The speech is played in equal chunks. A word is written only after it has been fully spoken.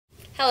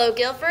Hello,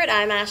 Guilford.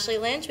 I'm Ashley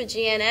Lynch with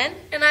GNN.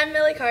 And I'm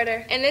Millie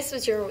Carter. And this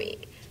was your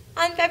week.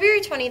 On February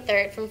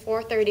 23rd from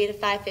 4:30 to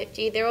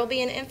 5:50, there will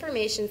be an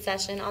information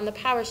session on the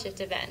Power Shift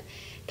event.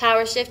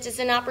 Power Shift is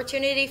an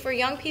opportunity for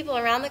young people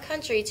around the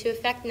country to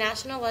affect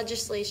national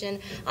legislation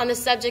on the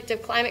subject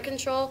of climate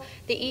control,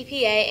 the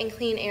EPA, and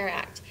Clean Air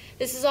Act.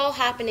 This is all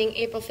happening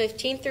April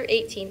 15th through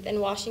 18th in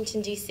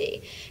Washington,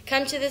 D.C.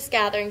 Come to this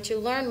gathering to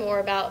learn more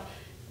about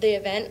the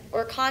event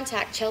or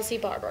contact Chelsea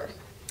Barber.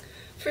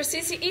 For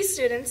CCE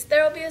students,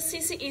 there will be a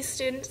CCE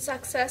Student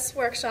Success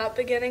Workshop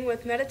beginning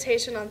with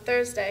meditation on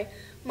Thursday,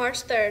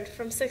 March 3rd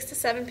from 6 to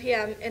 7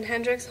 p.m. in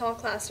Hendricks Hall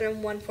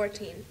Classroom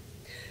 114.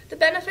 The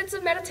benefits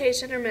of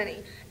meditation are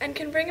many and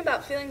can bring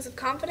about feelings of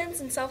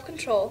confidence and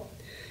self-control,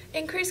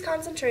 increased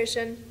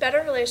concentration,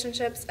 better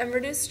relationships, and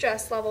reduced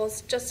stress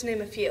levels, just to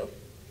name a few.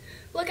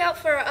 Look out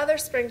for our other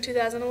Spring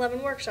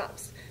 2011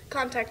 workshops.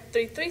 Contact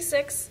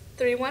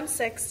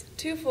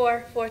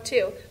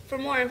 336-316-2442 for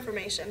more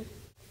information.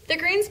 The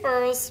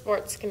Greensboro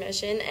Sports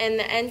Commission and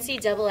the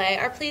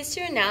NCAA are pleased to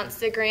announce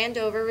the Grand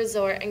Dover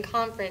Resort and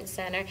Conference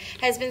Center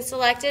has been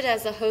selected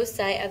as the host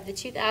site of the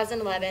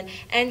 2011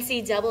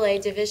 NCAA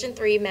Division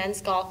III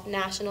Men's Golf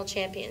National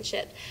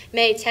Championship,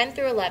 May 10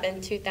 through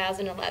 11,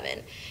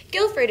 2011.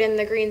 Guilford and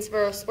the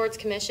Greensboro Sports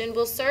Commission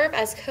will serve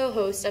as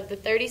co-hosts of the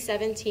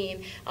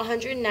 37-team,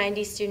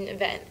 190-student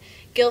event.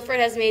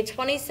 Guilford has made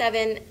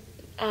 27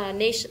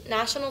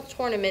 national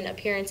tournament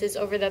appearances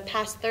over the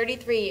past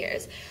 33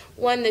 years,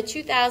 won the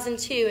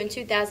 2002 and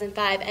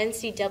 2005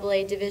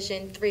 NCAA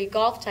Division III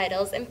golf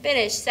titles, and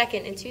finished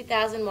second in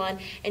 2001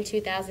 and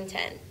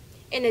 2010.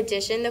 In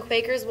addition, the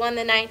Quakers won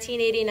the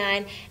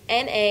 1989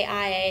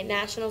 NAIA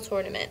National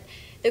Tournament.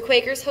 The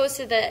Quakers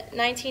hosted the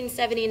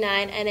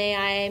 1979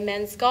 NAIA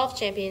Men's Golf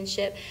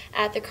Championship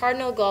at the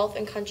Cardinal Golf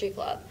and Country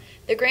Club.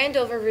 The Grand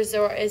Dover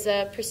Resort is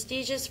a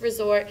prestigious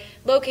resort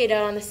located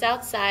on the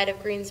south side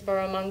of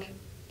Greensboro among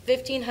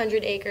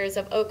 1,500 acres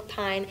of oak,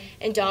 pine,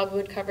 and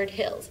dogwood-covered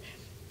hills.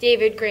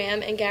 David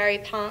Graham and Gary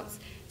Ponce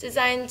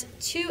designed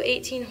two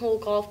 18-hole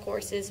golf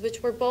courses,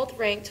 which were both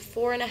ranked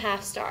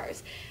 4.5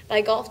 stars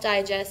by Golf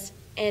Digest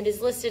and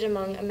is listed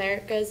among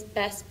America's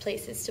best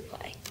places to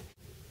play.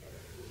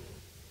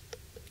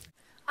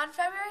 On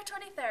February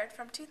 23rd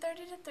from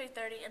 2:30 to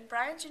 3:30 in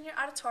Bryan Jr.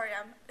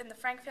 Auditorium in the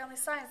Frank Family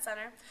Science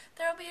Center,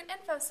 there will be an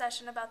info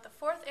session about the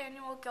 4th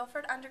Annual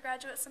Guilford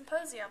Undergraduate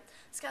Symposium,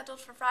 scheduled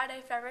for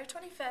Friday, February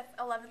 25th,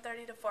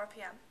 11:30 to 4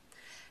 p.m.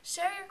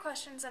 Share your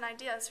questions and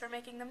ideas for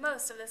making the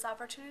most of this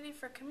opportunity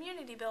for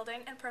community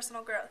building and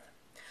personal growth.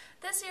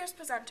 This year's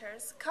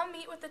presenters, come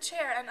meet with the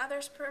chair and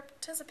others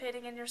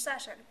participating in your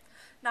session.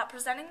 Not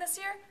presenting this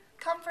year?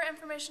 Come for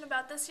information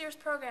about this year's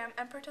program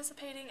and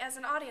participating as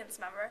an audience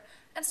member,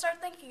 and start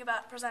thinking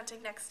about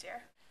presenting next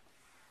year.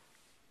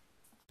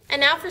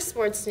 And now for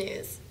sports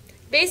news.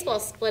 Baseball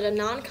split a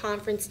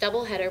non-conference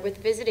doubleheader with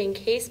visiting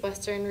Case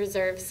Western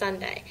Reserve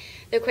Sunday.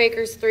 The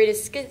Quakers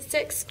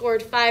 3-6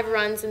 scored 5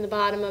 runs in the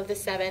bottom of the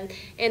 7th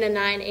in a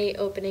 9-8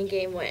 opening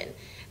game win,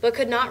 but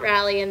could not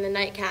rally in the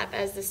nightcap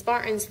as the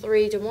Spartans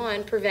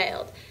 3-1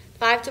 prevailed.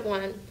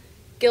 5-1,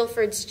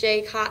 Guilford's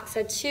Jay Cox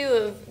had 2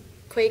 of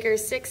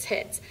Quakers' 6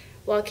 hits.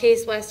 While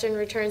Case Western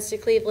returns to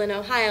Cleveland,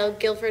 Ohio,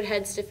 Guilford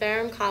heads to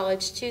Ferrum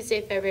College Tuesday,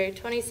 February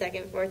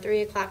 22nd for a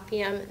 3 o'clock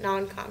p.m.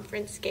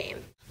 non-conference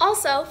game.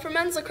 Also, for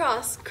men's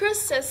lacrosse,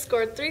 Chris Siss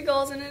scored 3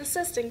 goals and an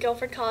assist in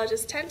Guilford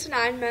College's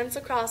 10-9 men's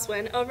lacrosse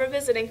win over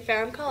visiting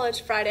Ferrum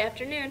College Friday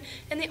afternoon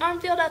in the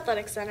Armfield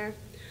Athletic Center.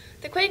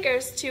 The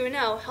Quakers,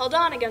 2-0, held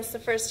on against the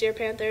first-year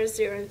Panthers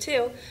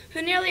 0-2,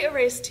 who nearly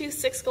erased 2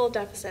 6-goal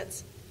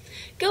deficits.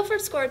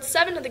 Guilford scored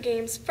 7 of the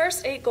game's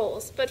first 8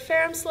 goals, but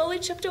Ferrum slowly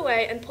chipped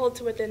away and pulled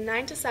to within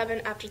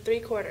 9-7 after 3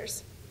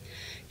 quarters.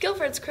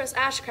 Guilford's Chris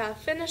Ashcraft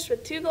finished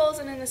with 2 goals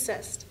and an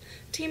assist.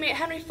 Teammate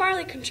Henry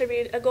Farley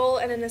contributed a goal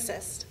and an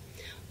assist.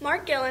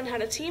 Mark Gillen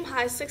had a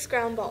team-high 6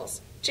 ground balls.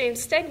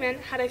 James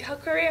Stegman had a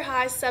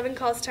career-high 7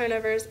 caused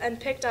turnovers and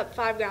picked up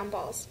 5 ground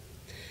balls.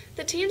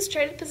 The teams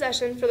traded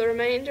possession for the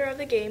remainder of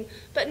the game,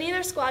 but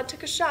neither squad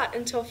took a shot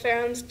until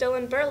Ferrum's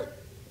Dylan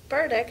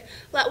Burdick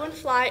let one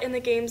fly in the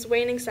game's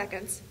waning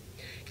seconds.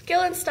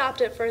 Gillen stopped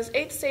it for his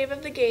 8th save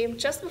of the game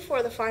just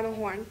before the final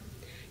horn.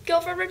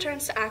 Guilford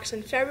returns to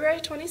action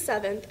February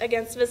 27th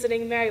against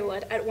visiting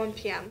Marywood at 1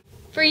 p.m.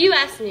 For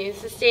U.S.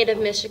 News, the state of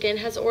Michigan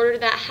has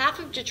ordered that half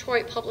of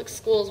Detroit public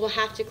schools will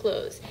have to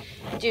close.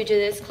 Due to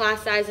this,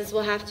 class sizes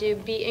will have to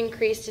be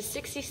increased to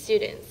 60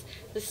 students.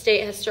 The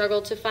state has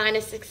struggled to find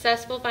a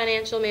successful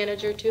financial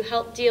manager to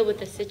help deal with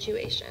the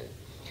situation.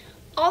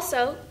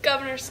 Also,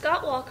 Governor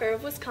Scott Walker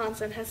of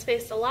Wisconsin has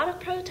faced a lot of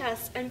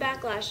protests and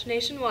backlash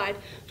nationwide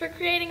for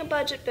creating a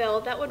budget bill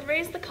that would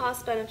raise the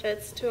cost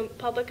benefits to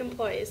public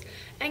employees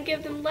and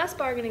give them less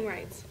bargaining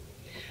rights.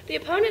 The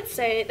opponents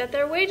say that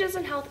their wages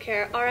and health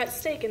care are at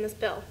stake in this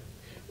bill.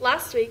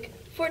 Last week,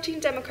 14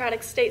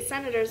 Democratic state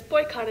senators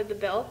boycotted the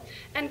bill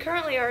and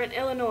currently are in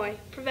Illinois,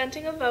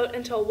 preventing a vote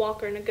until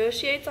Walker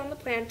negotiates on the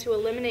plan to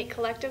eliminate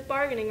collective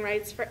bargaining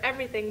rights for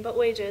everything but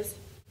wages.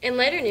 In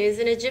later news,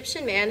 an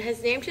Egyptian man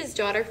has named his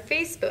daughter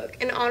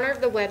Facebook in honor of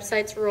the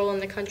website's role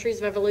in the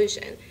country's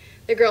revolution.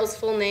 The girl's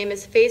full name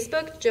is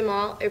Facebook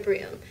Jamal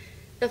Ibrahim.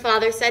 The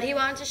father said he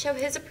wanted to show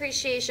his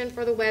appreciation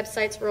for the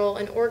website's role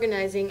in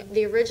organizing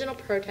the original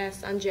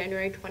protests on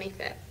January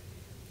 25th.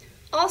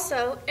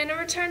 Also, in a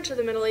return to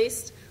the Middle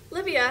East,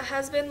 Libya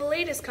has been the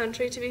latest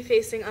country to be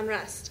facing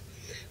unrest.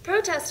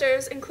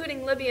 Protesters,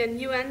 including Libyan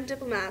UN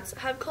diplomats,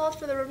 have called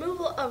for the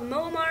removal of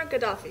Muammar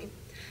Gaddafi.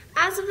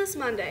 As of this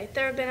Monday,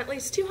 there have been at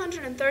least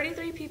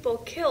 233 people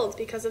killed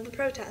because of the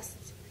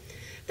protests.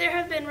 There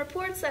have been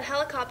reports that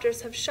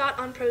helicopters have shot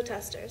on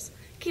protesters.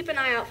 Keep an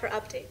eye out for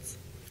updates.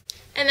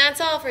 And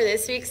that's all for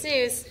this week's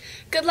news.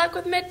 Good luck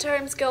with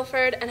midterms,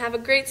 Guilford, and have a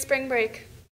great spring break.